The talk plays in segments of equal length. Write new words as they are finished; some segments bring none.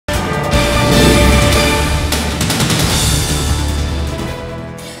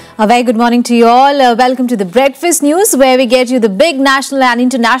A very good morning to you all. Welcome to the Breakfast News, where we get you the big national and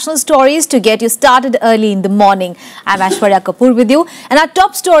international stories to get you started early in the morning. I'm Aishwarya Kapoor with you. And our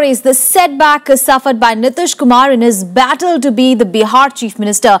top story is the setback suffered by Nitish Kumar in his battle to be the Bihar Chief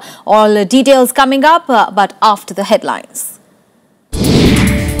Minister. All details coming up, but after the headlines.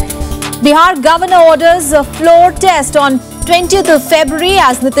 Bihar governor orders a floor test on 20th of February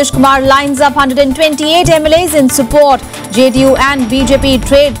as Nitish Kumar lines up 128 MLAs in support. JDU and BJP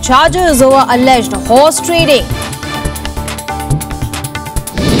trade charges over alleged horse trading.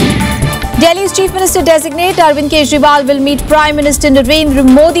 Delhi's Chief Minister designate Arvind Kejriwal will meet Prime Minister Narendra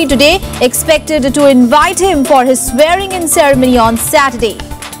Modi today, expected to invite him for his swearing-in ceremony on Saturday.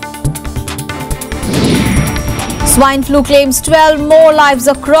 Swine flu claims 12 more lives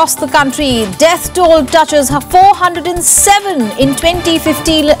across the country. Death toll touches 407 in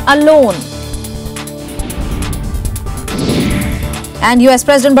 2015 alone. And US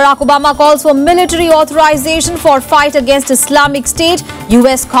President Barack Obama calls for military authorization for fight against Islamic State.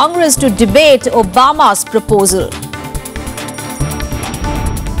 US Congress to debate Obama's proposal.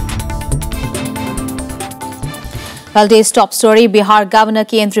 Well, today's top story, Bihar Governor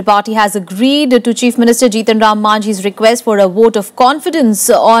K. Tripathi has agreed to Chief Minister Jitan Ram Manjhi's request for a vote of confidence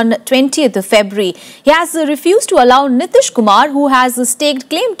on 20th of February. He has refused to allow Nitish Kumar, who has staked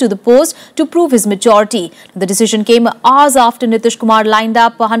claim to the post, to prove his majority. The decision came hours after Nitish Kumar lined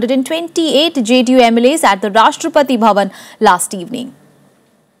up 128 JDU MLAs at the Rashtrapati Bhavan last evening.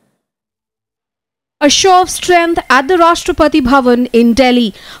 A show of strength at the Rashtrapati Bhavan in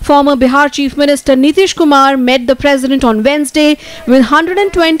Delhi. Former Bihar Chief Minister Nitish Kumar met the president on Wednesday with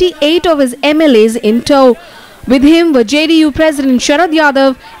 128 of his MLAs in tow. With him were JDU President Sharad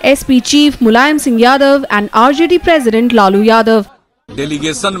Yadav, SP Chief Mulayam Singh Yadav and RJD President Lalu Yadav.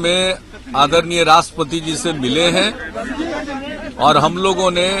 Delegation में आदरणीय राष्ट्रपति जी से मिले हैं और हम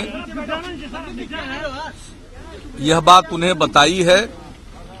लोगों ने यह बात उन्हें बताई है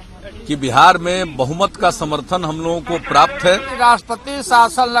कि बिहार में बहुमत का समर्थन हम लोगों को प्राप्त है। राष्ट्रपति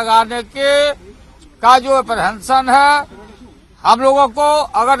शासन लगाने का जो अप्रहेंशन है, हम लोगों को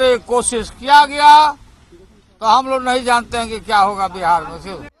अगर एक कोशिश किया गया तो हम लोग नहीं जानते हैं कि क्या होगा बिहार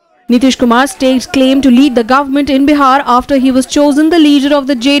में। Nitish Kumar staked claim to lead the government in Bihar after he was chosen the leader of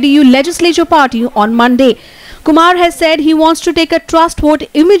the JDU legislature party on Monday. Kumar has said he wants to take a trust vote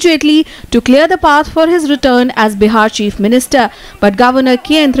immediately to clear the path for his return as Bihar Chief Minister. But Governor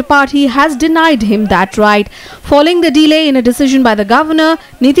K. Tripathi has denied him that right. Following the delay in a decision by the governor,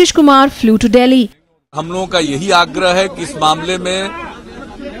 Nitish Kumar flew to Delhi. हम लोगों का यही आग्रह है कि इस मामले में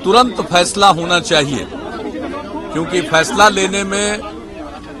तुरंत फैसला होना चाहिए, क्योंकि फैसला लेने में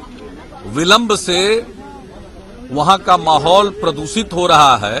विलंब से वहां का माहौल प्रदूषित हो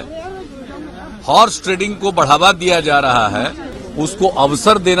रहा है, हॉर्स ट्रेडिंग को बढ़ावा दिया जा रहा है। उसको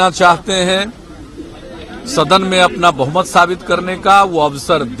अवसर देना चाहते हैं सदन में अपना बहुमत साबित करने का, वो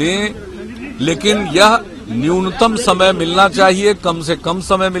अवसर दें, लेकिन यह न्यूनतम समय मिलना चाहिए, कम से कम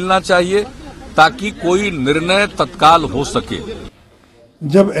समय मिलना चाहिए ताकि कोई निर्णय तत्काल हो सके।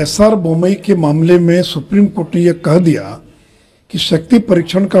 जब एसआर बोमई के मामले में सुप्रीम कोर्ट ने यह कह दिया कि शक्ति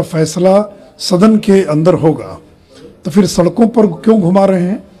परीक्षण का फैसला सदन के अंदर होगा, तो फिर सड़कों पर क्यों घुमा रहे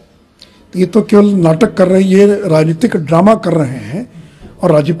हैं? ये तो केवल नाटक कर रहे हैं, ये राजनीतिक ड्रामा कर रहे हैं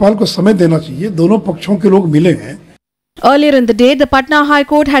और राज्यपाल को समय देना चाहिए। दोनों पक्षों के लोग मिले हैं। Earlier in the day, the Patna High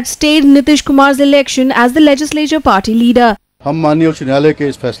Court had stayed Nitish Kumar's election as the legislature party leader. हम माननीय उच्च न्यायालय के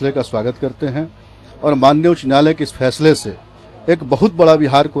इस फैसले का स्वागत करते हैं और माननीय उच्च न्यायालय के इस फैसले से एक बहुत बड़ा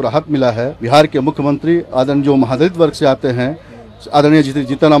बिहार को राहत मिला है। बिहार के मुख्यमंत्री आदरणीय जो महादलित वर्ग से आते हैं, आदरणीय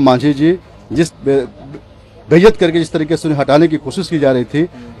जीतन राम मांझी जी, जिस बेइज्जत करके जिस तरीके से उन्हें हटाने की कोशिश की जा रही थी,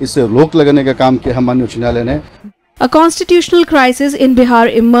 इससे रोक लगाने का काम किया माननीय उच्च न्यायालय ने। A constitutional crisis in Bihar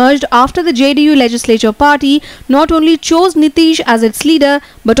emerged after the JDU legislature party not only chose Nitish as its leader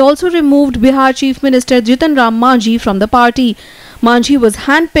but also removed Bihar Chief Minister Jitan Ram Manjhi from the party. Manjhi was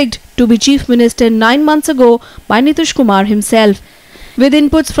handpicked to be Chief Minister 9 months ago by Nitish Kumar himself. With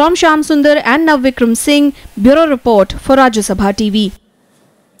inputs from Shyam Sundar and Nav Vikram Singh, Bureau Report for Rajya Sabha TV.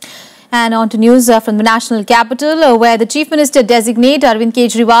 And on to news from the national capital, where the Chief Minister designate Arvind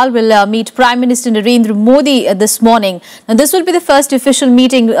Kejriwal will meet Prime Minister Narendra Modi this morning. Now, this will be the first official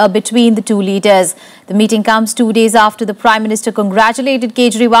meeting between the two leaders. The meeting comes 2 days after the Prime Minister congratulated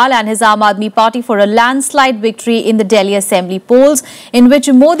Kejriwal and his Aam Aadmi Party for a landslide victory in the Delhi Assembly polls, in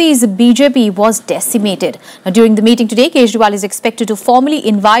which Modi's BJP was decimated. Now, during the meeting today, Kejriwal is expected to formally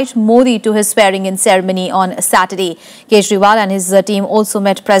invite Modi to his swearing-in ceremony on Saturday. Kejriwal and his team also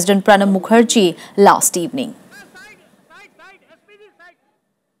met President Pranab Mukherjee last evening.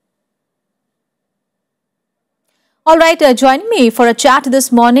 All right, joining me for a chat this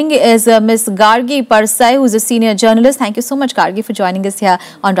morning is Ms. Gargi Parsai, who is a senior journalist. Thank you so much, Gargi, for joining us here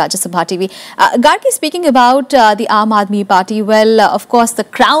on Rajya Sabha TV. Gargi, speaking about the Aam Aadmi Party, well, of course, the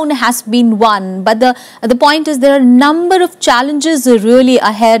crown has been won, but the point is there are a number of challenges really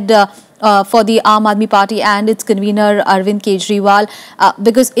ahead for the Aam Aadmi Party and its convener Arvind Kejriwal,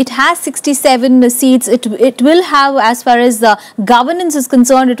 because it has 67 seats. It will have, as far as governance is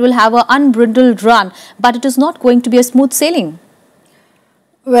concerned, it will have an unbridled run, but it is not going to be a smooth sailing.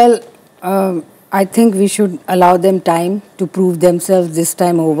 Well, I think we should allow them time to prove themselves this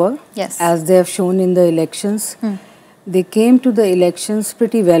time over. Yes. As they have shown in the elections. They came to the elections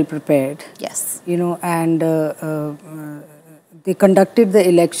pretty well prepared. Yes. You know, and they conducted the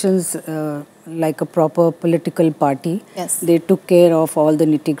elections like a proper political party. Yes. They took care of all the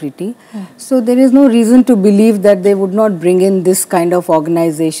nitty-gritty. So there is no reason to believe that they would not bring in this kind of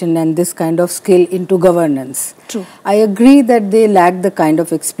organization and this kind of skill into governance. True. I agree that they lack the kind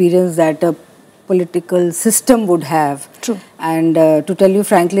of experience that a political system would have. True. And to tell you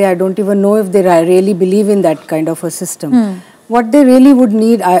frankly, I don't even know if they really believe in that kind of a system. What they really would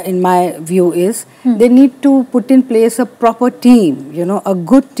need, in my view, is they need to put in place a proper team, you know, a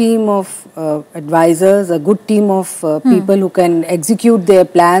good team of advisors, a good team of people who can execute their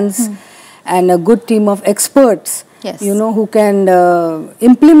plans, and a good team of experts, Yes. you know, who can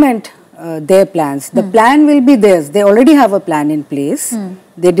implement their plans. The plan will be theirs. They already have a plan in place.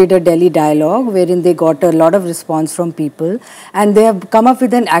 They did a Delhi dialogue wherein they got a lot of response from people, and they have come up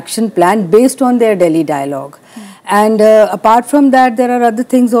with an action plan based on their Delhi dialogue. And apart from that, there are other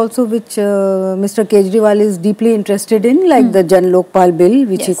things also which Mr. Kejriwal is deeply interested in, like the Jan Lokpal bill,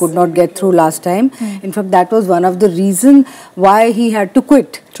 which he Yes. could not get through last time. In fact, that was one of the reasons why he had to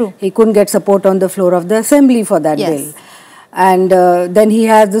quit. True. He couldn't get support on the floor of the assembly for that Yes. bill. And then he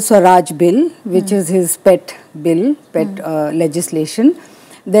has the Swaraj bill, which is his pet bill, legislation.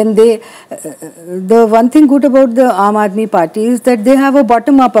 Then the one thing good about the Aam Aadmi Party is that they have a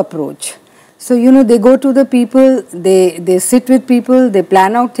bottom-up approach. So, you know, they go to the people, they sit with people, they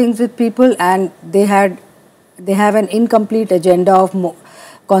plan out things with people, and they have an incomplete agenda of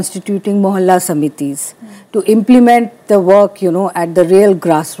constituting Mohalla Samitis to implement the work, you know, at the real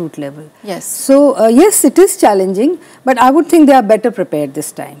grassroots level. Yes. So, yes, it is challenging, but I would think they are better prepared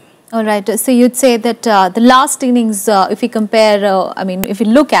this time. All right. So you'd say that the last innings, if we compare, I mean, if we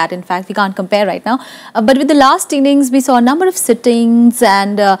look at, in fact, we can't compare right now, but with the last innings, we saw a number of sittings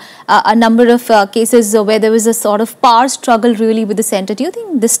and a number of cases where there was a sort of power struggle really with the centre. Do you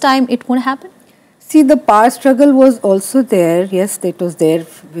think this time it won't happen? See, the power struggle was also there. Yes, it was there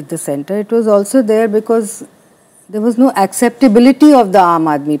with the centre. It was also there because there was no acceptability of the Aam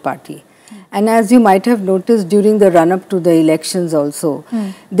Aadmi Party. And as you might have noticed during the run-up to the elections also,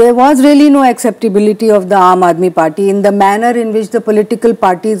 there was really no acceptability of the Aam Aadmi Party in the manner in which the political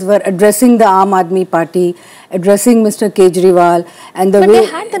parties were addressing the Aam Aadmi Party, addressing Mr. Kejriwal, and the But way... they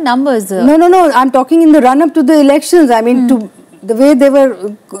had the numbers. No, I'm talking in the run-up to the elections. I mean, the way they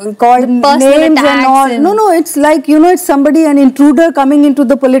were called names and all. No, it's like, you know, it's somebody, an intruder coming into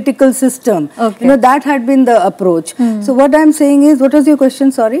the political system. Okay. You know, that had been the approach. So what I'm saying is, what was your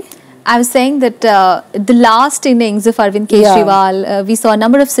question, sorry? I was saying that the last innings of Arvind Kejriwal, we saw a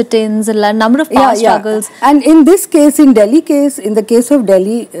number of sit-ins, a number of power struggles. And in this case, in the case of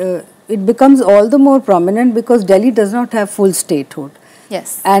Delhi, it becomes all the more prominent because Delhi does not have full statehood.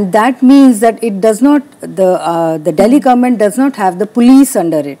 Yes. And that means that it does not, the Delhi government does not have the police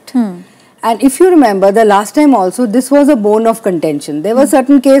under it. And if you remember, the last time also, this was a bone of contention. There were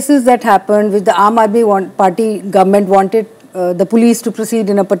certain cases that happened which the Aam Aadmi Party government wanted the police to proceed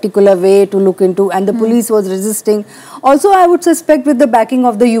in a particular way to look into, and the police was resisting. Also, I would suspect with the backing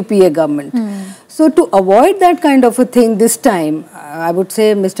of the UPA government. So to avoid that kind of a thing this time, I would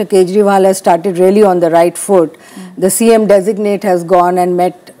say Mr. Kejriwal has started really on the right foot. The CM designate has gone and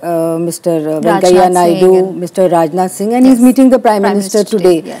met Mr. Venkaiah Naidu, Mr. Rajnath Singh, and he's meeting the Prime Minister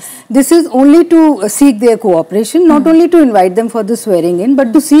today. Yes. This is only to seek their cooperation, not only to invite them for the swearing in,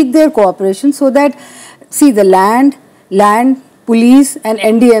 but to seek their cooperation so that, see, the land, police and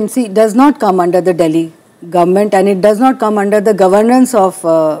NDMC does not come under the Delhi government, and it does not come under the governance of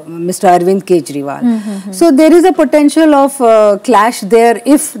Mr. Arvind Kejriwal. So there is a potential of clash there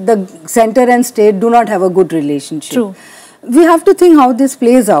if the centre and state do not have a good relationship. True. We have to think how this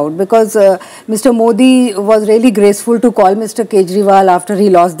plays out, because Mr. Modi was really graceful to call Mr. Kejriwal after he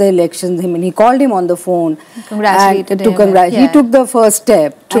lost the elections. I mean, he called him on the phone. Congratulated him. He took the first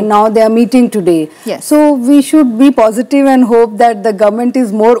step. True. And now they are meeting today. Yes. So we should be positive and hope that the government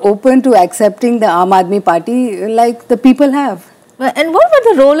is more open to accepting the Aam Aadmi Party like the people have. And what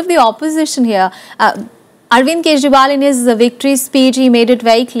about the role of the opposition here? Arvind Kejriwal, in his victory speech, he made it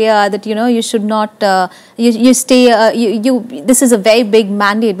very clear that you should not you stay. This is a very big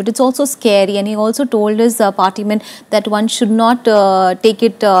mandate, but it's also scary. And he also told his partymen that one should not take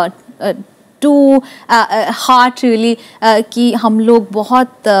it too hard, really. कि हम लोग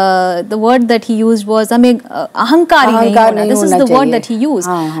बहुत the word that he used was हमें अहंकारी नहीं होना. This is the word that he used.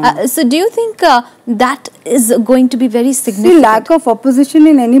 So do you think that is going to be very significant? See, lack of opposition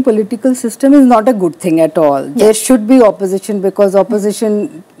in any political system is not a good thing at all. Yes. There should be opposition, because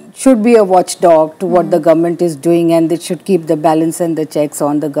opposition should be a watchdog to what the government is doing, and they should keep the balance and the checks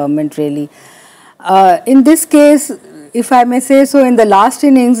on the government, really. In this case, if I may say so, in the last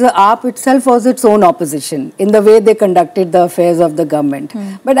innings, AAP itself was its own opposition in the way they conducted the affairs of the government.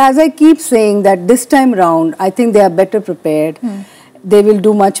 But as I keep saying, that this time round, I think they are better prepared. They will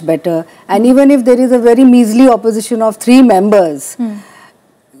do much better. And even if there is a very measly opposition of 3 members,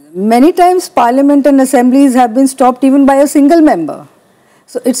 many times parliament and assemblies have been stopped even by a single member.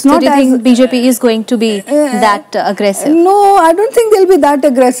 So it's not. Do you think BJP is going to be that aggressive? No, I don't think they'll be that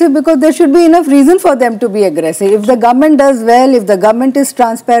aggressive, because there should be enough reason for them to be aggressive. If the government does well, if the government is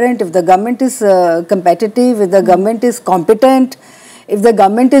transparent, if the government is competitive, if the government is competent, if the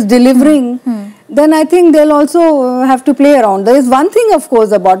government is delivering, then I think they'll also have to play around. There is one thing, of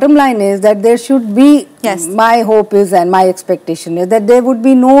course, the bottom line is that there should be, my hope is and my expectation is that there would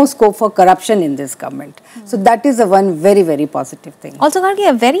be no scope for corruption in this government. So that is one very, very positive thing. Also, Gargi,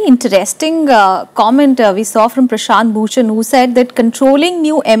 a very interesting comment we saw from Prashant Bhushan, who said that controlling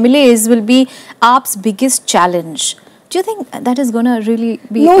new MLAs will be AAP's biggest challenge. Do you think that is going to really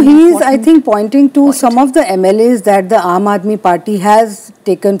be? No, he is, I think, pointing to some of the MLAs that the Aam Aadmi Party has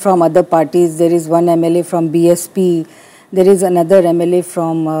taken from other parties. There is one MLA from BSP, there is another MLA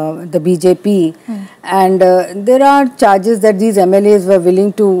from the BJP, and there are charges that these MLAs were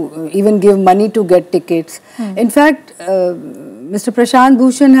willing to even give money to get tickets. In fact, Mr. Prashant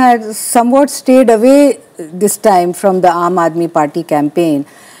Bhushan had somewhat stayed away this time from the Aam Aadmi Party campaign,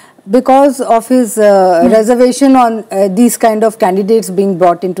 because of his reservation on these kind of candidates being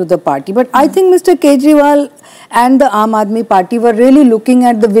brought into the party. But I think Mr. Kejriwal and the Aam Aadmi Party were really looking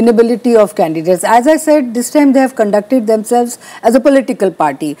at the winnability of candidates. As I said, this time they have conducted themselves as a political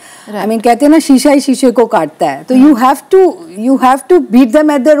party. I mean, कहते हैं ना, शीशा ही शीशे को काटता है. So you have to beat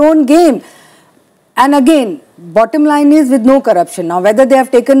them at their own game. And again, bottom line is with no corruption. Now, whether they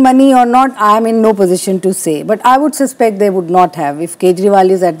have taken money or not, I am in no position to say. But I would suspect they would not have. If Kejriwal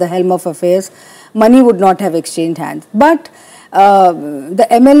is at the helm of affairs, money would not have exchanged hands. But the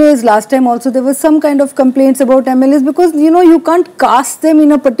MLAs, last time also there was some kind of complaints about MLAs, because you can't cast them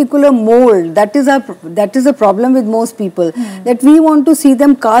in a particular mold. That is a problem with most people, that we want to see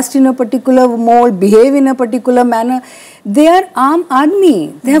them cast in a particular mold, behave in a particular manner. They are Aam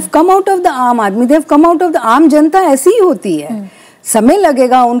Aadmi. They have come out of the Aam Aadmi. They have come out of the Aam Janta. ऐसी ही होती है. समय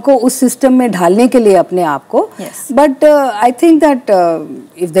लगेगा उनको उस system में ढालने के लिए अपने आप को. But I think that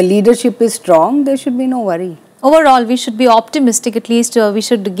if the leadership is strong, there should be no worry. Overall, we should be optimistic. At least we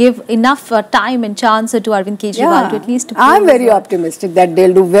should give enough time and chance to Arvind Kejriwal to at least. I'm very optimistic that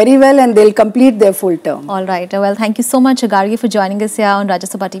they'll do very well and they'll complete their full term. All right. Well, thank you so much, Gargi, for joining us here on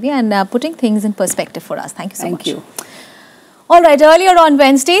Rajya Sabha TV and putting things in perspective for us. Thank you so much. Thank you. All right, earlier on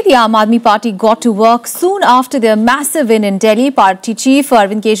Wednesday, the Aam Aadmi Party got to work soon after their massive win in Delhi. Party chief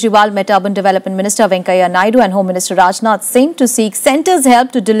Arvind Kejriwal met Urban Development Minister Venkaiah Naidu and Home Minister Rajnath Singh to seek centre's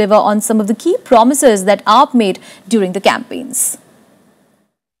help to deliver on some of the key promises that AAP made during the campaigns.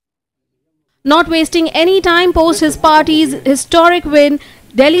 Not wasting any time post his party's historic win,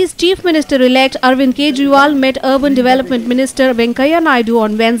 Delhi's Chief Minister-elect Arvind Kejriwal met Urban Development Minister Venkaiah Naidu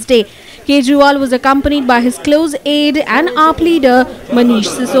on Wednesday. Kejriwal was accompanied by his close aide and AAP leader Manish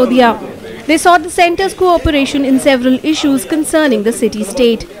Sisodia. They sought the centre's cooperation in several issues concerning the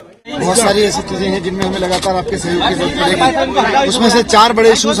city-state. बहुत सारी ऐसी चीजें हैं जिनमें हमें लगातार आपके सहयोग की जरूरत पड़ेगी. उसमें से 4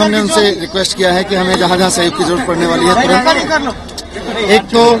 बड़े इश्यूज हमने उनसे रिक्वेस्ट किया है कि हमें जहां सहयोग की जरूरत पड़ने वाली है तुरंत. एक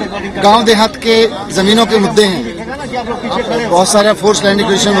तो गांव देहात के जमीनों के मुद्दे हैं. बहुत सारा फोर्स लैंड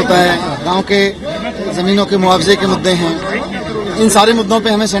एक्विजिशन होता है. गांव के जमीनों के मुआवजे के मुद्दे हैं. इन सारे मुद्दों पे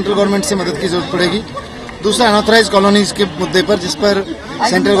हमें सेंट्रल गवर्नमेंट से मदद की जरूरत पड़ेगी. दूसरा, अनऑथराइज कॉलोनीज के मुद्दे पर, जिस पर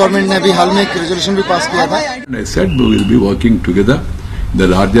सेंट्रल गवर्नमेंट ने अभी हाल में एक रेजोल्यूशन भी पास किया था. I said we will be working together, the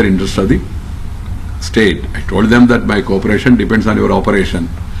larger interest of the state. I told them that my cooperation depends on your operation.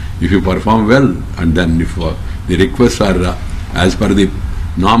 If you perform well, and then if the requests are as per the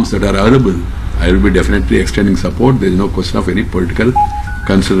norms that are available, I will be definitely extending support. There is no question of any political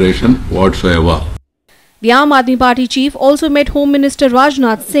consideration whatsoever. The Aam Aadmi Party chief also met Home Minister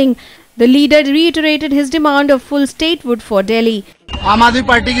Rajnath Singh. The leader reiterated his demand of full statehood for Delhi. आम आदमी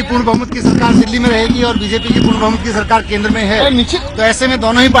party की पूर्ण बहुमत की सरकार दिल्ली में रहेगी और बीजेपी की पूर्ण बहुमत की सरकार केंद्र में है। तो ऐसे में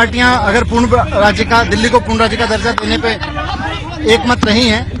दोनों ही पार्टियां अगर दिल्ली को पूर्ण राज्य का दर्जा देने पे एकमत नहीं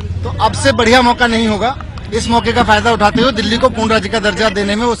है, तो अब से बढ़िया मौका नहीं होगा। इस मौके का फायदा उठाते हुए दिल्ली को पूर्ण राज्य का दर्जा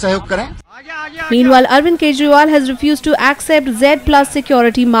देने में वो सहयोग करें। Meanwhile, Arvind Kejriwal has refused to accept Z+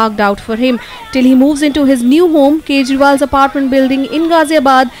 security marked out for him. Till he moves into his new home, Kejriwal's apartment building in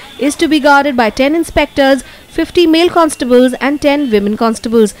Ghaziabad is to be guarded by 10 inspectors, 50 male constables and 10 women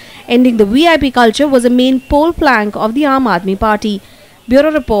constables. Ending the VIP culture was a main poll plank of the Aam Aadmi Party.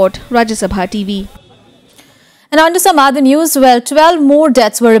 Bureau Report, Rajya Sabha TV. And on to some other news, well, 12 more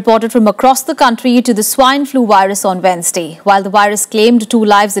deaths were reported from across the country to the swine flu virus on Wednesday. While the virus claimed 2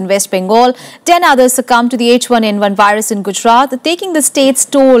 lives in West Bengal, 10 others succumbed to the H1N1 virus in Gujarat, taking the state's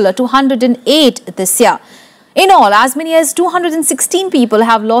toll to 108 this year. In all, as many as 216 people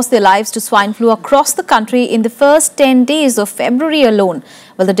have lost their lives to swine flu across the country in the first 10 days of February alone.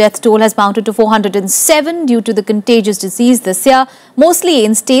 Well, the death toll has mounted to 407 due to the contagious disease this year, mostly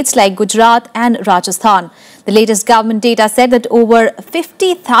in states like Gujarat and Rajasthan. The latest government data said that over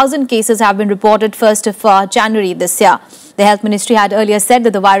 50,000 cases have been reported 1st of January this year. The Health Ministry had earlier said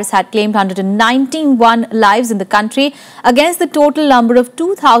that the virus had claimed 191 lives in the country against the total number of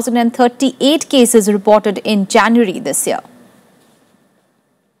 2,038 cases reported in January this year.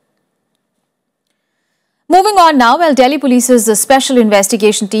 Moving on now, well, Delhi Police's special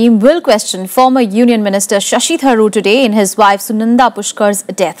investigation team will question former Union Minister Shashi Tharoor today in his wife Sunanda Pushkar's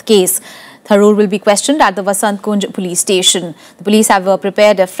death case. Tharoor will be questioned at the Vasant Kunj police station. The police have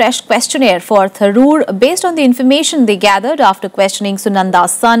prepared a fresh questionnaire for Tharoor based on the information they gathered after questioning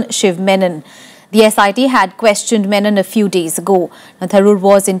Sunanda's son Shiv Menon. The SIT had questioned Menon a few days ago. Now, Tharoor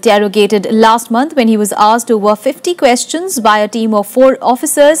was interrogated last month when he was asked over 50 questions by a team of 4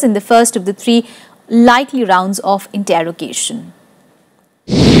 officers in the first of the 3 likely rounds of interrogation.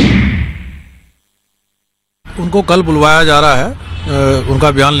 उनको कल बुलवाया जा रहा है उनका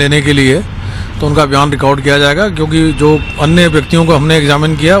बयान लेने के लिए, तो उनका बयान रिकॉर्ड किया जाएगा, क्योंकि जो अन्य व्यक्तियों को हमने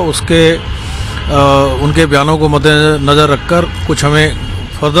एग्जामिन किया उनके बयानों को मद्देनजर रखकर कुछ हमें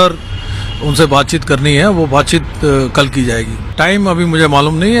फर्दर उनसे बातचीत करनी है, वो बातचीत कल की जाएगी। टाइम अभी मुझे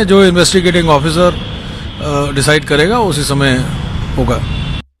मालूम नहीं है, जो इन्वेस्टिगेटिंग ऑफिसर डिसाइड करेगा उसी समय होगा।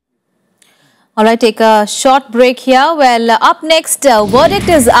 All right, take a short break here. Well, up next, verdict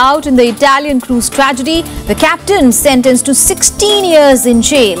is out in the Italian cruise tragedy. The captain sentenced to 16 years in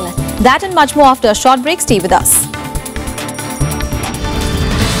jail. That and much more after a short break. Stay with us.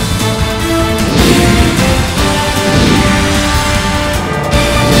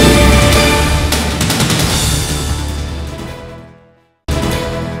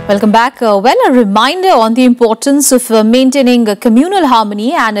 Welcome back. Well, a reminder on the importance of maintaining communal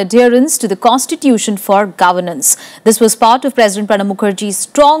harmony and adherence to the Constitution for governance. This was part of President Pranab Mukherjee's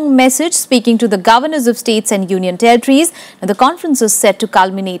strong message speaking to the governors of states and union territories. And the conference is set to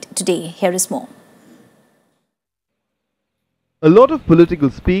culminate today. Here is more. A lot of political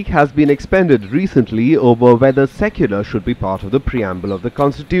speak has been expended recently over whether secular should be part of the preamble of the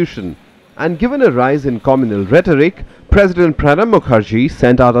Constitution. And given a rise in communal rhetoric, President Pranab Mukherjee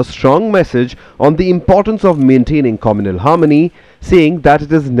sent out a strong message on the importance of maintaining communal harmony, saying that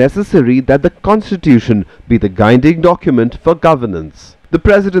it is necessary that the Constitution be the guiding document for governance. The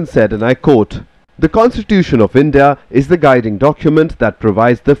President said, and I quote, "The Constitution of India is the guiding document that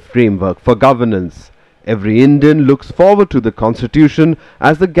provides the framework for governance. Every Indian looks forward to the Constitution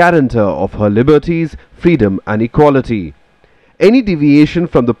as the guarantor of her liberties, freedom and equality. Any deviation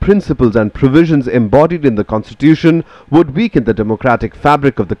from the principles and provisions embodied in the Constitution would weaken the democratic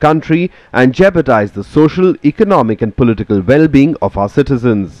fabric of the country and jeopardize the social, economic and political well-being of our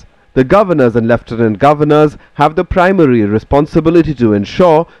citizens. The governors and lieutenant governors have the primary responsibility to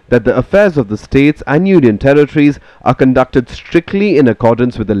ensure that the affairs of the states and union territories are conducted strictly in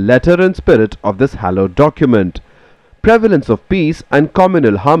accordance with the letter and spirit of this hallowed document. Prevalence of peace and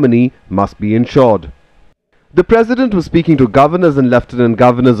communal harmony must be ensured." The President was speaking to governors and lieutenant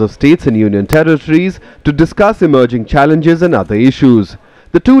governors of states and union territories to discuss emerging challenges and other issues.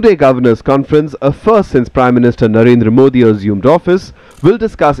 The 2-day Governors' Conference, a first since Prime Minister Narendra Modi assumed office, will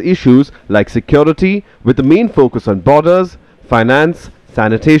discuss issues like security with the main focus on borders, finance,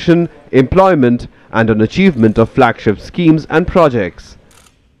 sanitation, employment and on achievement of flagship schemes and projects.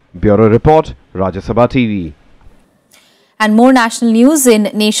 Bureau Report, Rajya Sabha TV. And more national news in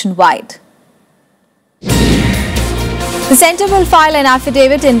Nationwide. The centre will file an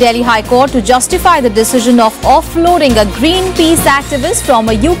affidavit in Delhi High Court to justify the decision of offloading a Greenpeace activist from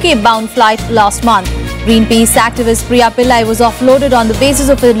a UK-bound flight last month. Greenpeace activist Priya Pillai was offloaded on the basis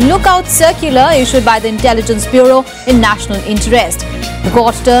of a lookout circular issued by the Intelligence Bureau in national interest. The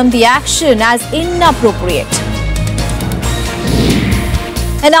court termed the action as inappropriate.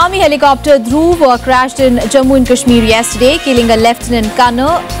 An army helicopter Dhruv crashed in Jammu and Kashmir yesterday, killing a lieutenant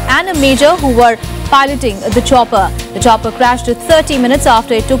colonel and a major who were piloting the chopper. The chopper crashed 30 minutes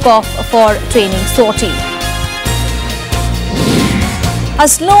after it took off for training sortie. A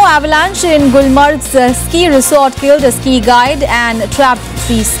snow avalanche in Gulmarg's ski resort killed a ski guide and trapped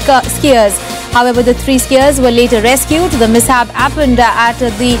 3 skiers. However, the 3 skiers were later rescued. The mishap happened at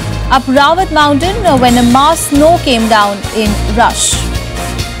the Uprawat mountain when a mass snow came down in rush.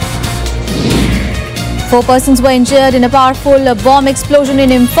 4 persons were injured in a powerful bomb explosion in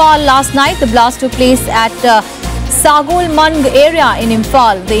Imphal last night. The blast took place at Sagol Mang area in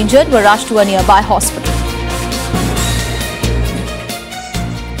Imphal. The injured were rushed to a nearby hospital.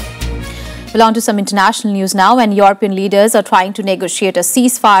 Well, on to some international news now, and European leaders are trying to negotiate a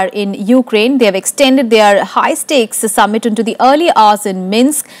ceasefire in Ukraine. They have extended their high-stakes summit into the early hours in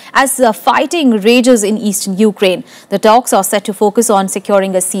Minsk as fighting rages in eastern Ukraine. The talks are set to focus on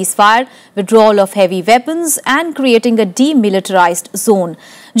securing a ceasefire, withdrawal of heavy weapons and creating a demilitarized zone.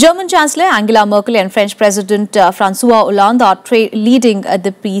 German Chancellor Angela Merkel and French President François Hollande are leading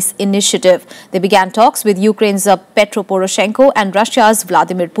the peace initiative. They began talks with Ukraine's Petro Poroshenko and Russia's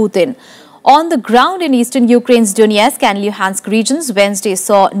Vladimir Putin. On the ground in eastern Ukraine's Donetsk and Luhansk regions, Wednesday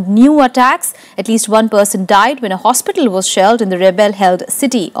saw new attacks. At least 1 person died when a hospital was shelled in the rebel-held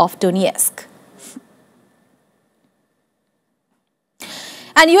city of Donetsk.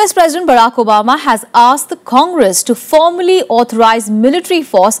 And US President Barack Obama has asked the Congress to formally authorize military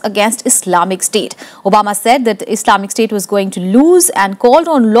force against Islamic State. Obama said that Islamic State was going to lose and called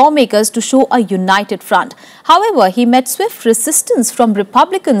on lawmakers to show a united front. However, he met swift resistance from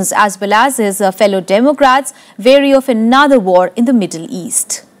Republicans as well as his fellow Democrats, wary of another war in the Middle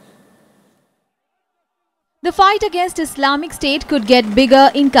East. The fight against Islamic State could get bigger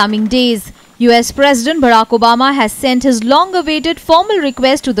in coming days. US President Barack Obama has sent his long-awaited formal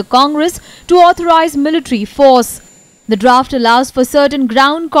request to the Congress to authorize military force. The draft allows for certain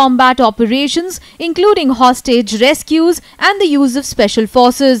ground combat operations, including hostage rescues and the use of special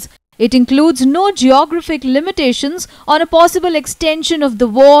forces. It includes no geographic limitations on a possible extension of the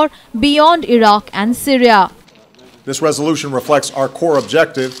war beyond Iraq and Syria. This resolution reflects our core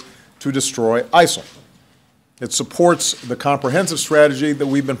objective to destroy ISIL. It supports the comprehensive strategy that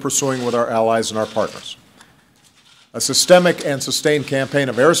we've been pursuing with our allies and our partners. A systemic and sustained campaign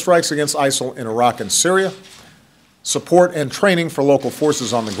of airstrikes against ISIL in Iraq and Syria, support and training for local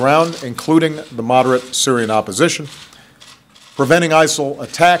forces on the ground, including the moderate Syrian opposition, preventing ISIL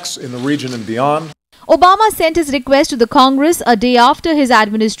attacks in the region and beyond. Obama sent his request to the Congress a day after his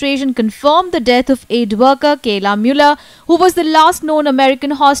administration confirmed the death of aid worker Kayla Mueller, who was the last known American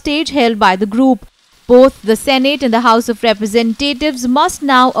hostage held by the group. Both the Senate and the House of Representatives must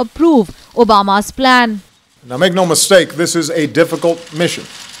now approve Obama's plan. Now, make no mistake, this is a difficult mission,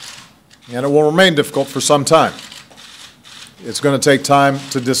 and it will remain difficult for some time. It's going to take time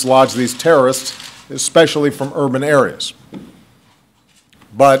to dislodge these terrorists, especially from urban areas.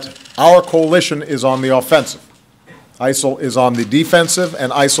 But our coalition is on the offensive. ISIL is on the defensive,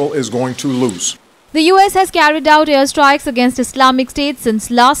 and ISIL is going to lose. The US has carried out airstrikes against Islamic State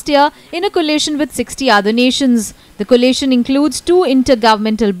since last year in a coalition with 60 other nations. The coalition includes 2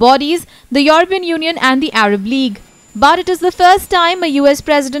 intergovernmental bodies, the European Union and the Arab League. But it is the first time a US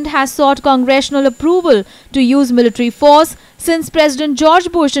president has sought congressional approval to use military force since President George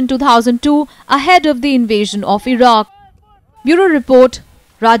Bush in 2002, ahead of the invasion of Iraq. Bureau Report,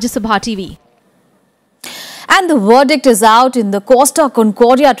 Rajya Sabha TV. And the verdict is out in the Costa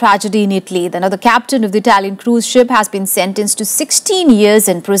Concordia tragedy in Italy. The captain of the Italian cruise ship has been sentenced to 16 years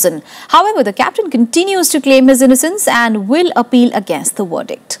in prison. However, the captain continues to claim his innocence and will appeal against the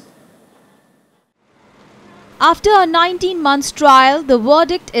verdict. After a 19-month trial, the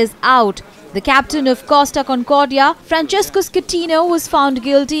verdict is out. The captain of Costa Concordia, Francesco Schettino, was found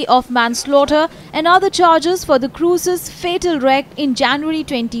guilty of manslaughter and other charges for the cruise's fatal wreck in January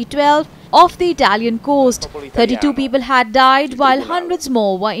 2012 off the Italian coast. 32 people had died while hundreds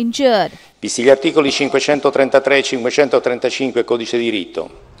more were injured. Visti gli articoli 533 e 535 Codice di Diritto.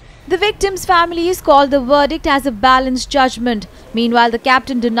 The victims' families called the verdict as a balanced judgment. Meanwhile, the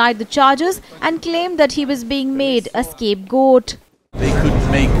captain denied the charges and claimed that he was being made a scapegoat. They could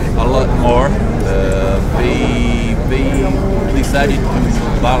make a lot more. They decided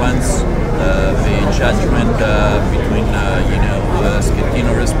to balance the judgment between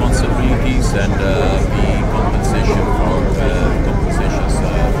Schettino responsibilities and the compensations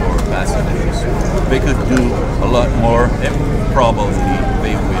for passengers. they could do a lot more, and probably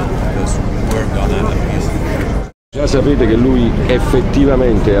they will, because we're gonna appeal. Già sapete che lui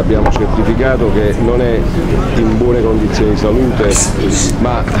effettivamente abbiamo certificato che non è in buone condizioni di salute,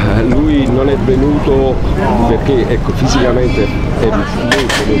 ma lui non è venuto perché ecco, fisicamente è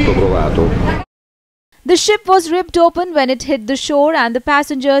molto provato. The ship was ripped open when it hit the shore and the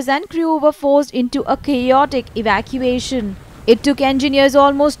passengers and crew were forced into a chaotic evacuation. It took engineers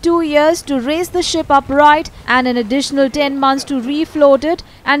almost 2 years to raise the ship upright and an additional 10 months to refloat it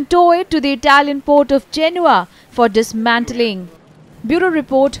and tow it to the Italian port of Genoa for dismantling. Bureau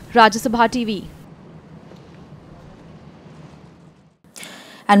Report, Rajya Sabha TV.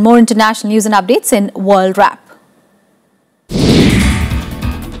 And more international news and updates in World Wrap.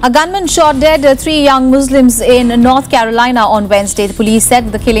 A gunman shot dead 3 young Muslims in North Carolina on Wednesday. The police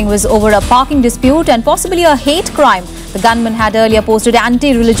said the killing was over a parking dispute and possibly a hate crime. The gunman had earlier posted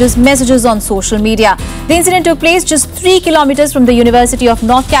anti-religious messages on social media. The incident took place just 3 kilometers from the University of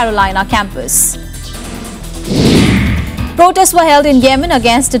North Carolina campus. Protests were held in Yemen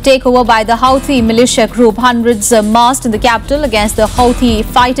against a takeover by the Houthi militia group. Hundreds marched in the capital against the Houthi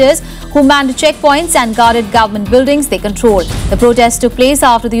fighters who manned checkpoints and guarded government buildings they control. The protests took place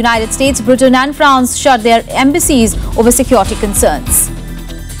after the United States, Britain and France shut their embassies over security concerns.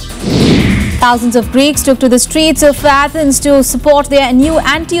 Thousands of Greeks took to the streets of Athens to support their new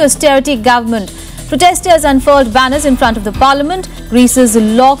anti-austerity government. Protesters unfurled banners in front of the parliament. Greece is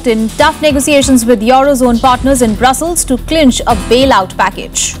locked in tough negotiations with Eurozone partners in Brussels to clinch a bailout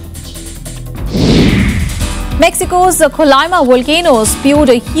package. Mexico's Colima volcano spewed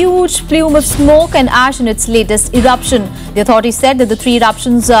a huge plume of smoke and ash in its latest eruption. The authorities said that the 3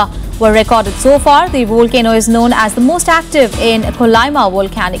 eruptions were recorded so far. The volcano is known as the most active in Colima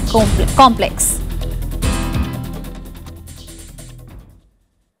volcanic complex.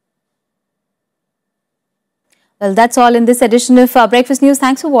 Well, that's all in this edition of Breakfast News.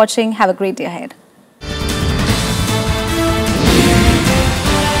 Thanks for watching. Have a great day ahead.